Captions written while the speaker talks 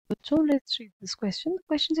So let's read this question. The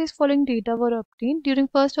question says following data were obtained during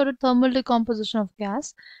first order thermal decomposition of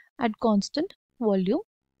gas at constant volume.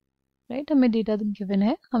 Right? हमें data given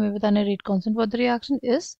है. हमें बताना है rate constant for the reaction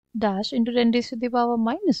is dash into 10 raised to the power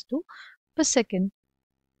minus 2 per second.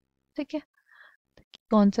 ठीक है? The key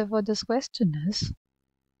concept for this question is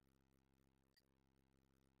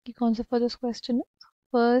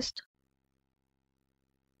first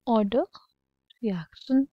order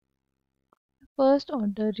reaction. First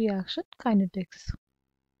order reaction kinetics.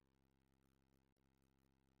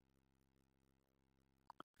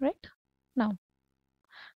 Right? Now,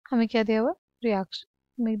 हमें क्या दिया हुआ reaction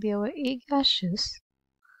में दिया हुआ A gaseous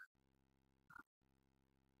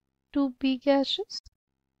 2B gaseous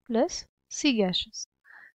plus C gaseous.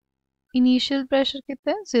 Initial pressure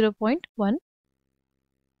कितना है 0.1.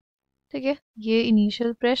 ठीक है, ये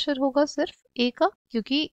इनिशियल प्रेशर होगा सिर्फ ए का,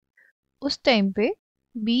 क्योंकि उस टाइम पे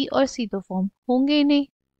बी और सी तो फॉर्म होंगे ही नहीं.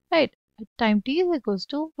 Right, time T is equals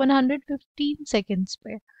to 115 seconds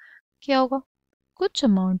पे क्या होगा, कुछ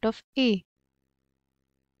अमाउंट ऑफ ए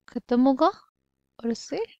खत्म होगा और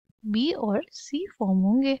उससे बी और सी फॉर्म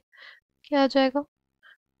होंगे. क्या आ जाएगा,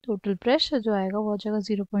 टोटल प्रेशर जो आएगा वो आ जाएगा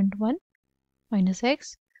 0.1 minus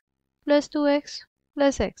x plus 2x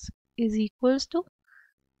plus x is equals to,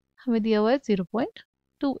 हमें दिया हुआ है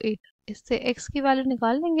 0.28. इससे x की वैल्यू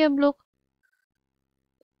निकाल लेंगे हम लोग.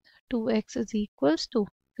 2x is equals to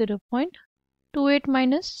 0.28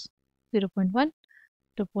 minus 0.1,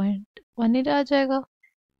 0.18 आ जाएगा.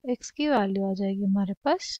 x की वैल्यू आ जाएगी हमारे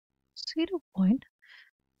पास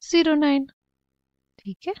 0.09.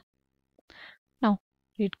 ठीक है, now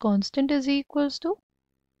rate constant is equals to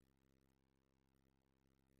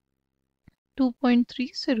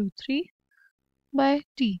 2.303 bye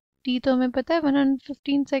t. t तो हमें पता है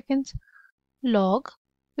 115 seconds. log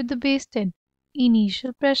with the base 10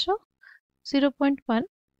 initial pressure 0.1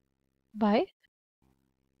 by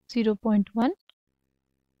 0.1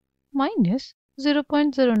 minus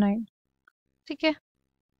 0.09. ठीक है,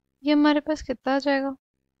 ये हमारे पास कितना आ जाएगा.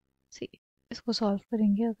 सी, इसको सॉल्व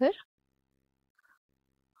करेंगे अगर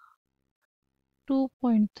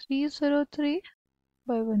 2.303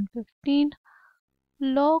 by 115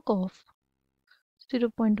 log of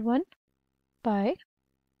 0.1 by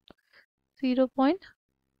 0.01.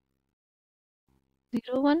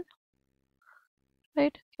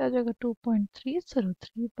 Right, क्या आ जाएगा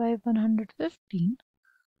 2.303 by 115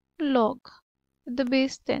 log with the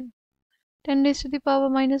base 10 raised to the power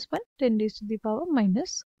minus 1 10 raised to the power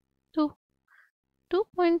minus 2.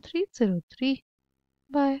 2.303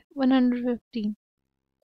 by 115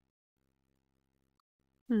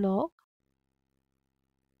 log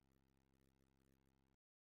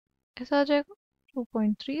ऐसा आ जाएगा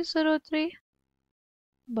 2.303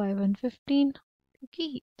 by 115, क्योंकि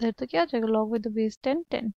इधर तो क्या आ जाएगा log with the base 10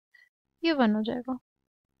 10, ये 1 हो जाएगा.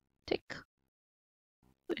 ठीक,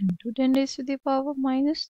 into 10 raised to the power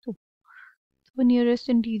minus 2. तो नियरेस्ट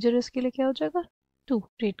इंटीजर इसके लिए क्या हो जाएगा 2.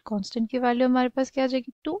 रेट कांस्टेंट की वैल्यू हमारे पास क्या आ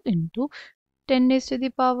जाएगी 2 into 10 raised to the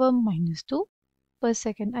power minus 2 per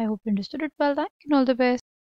second. I hope you understood it well. Thank you and all the best.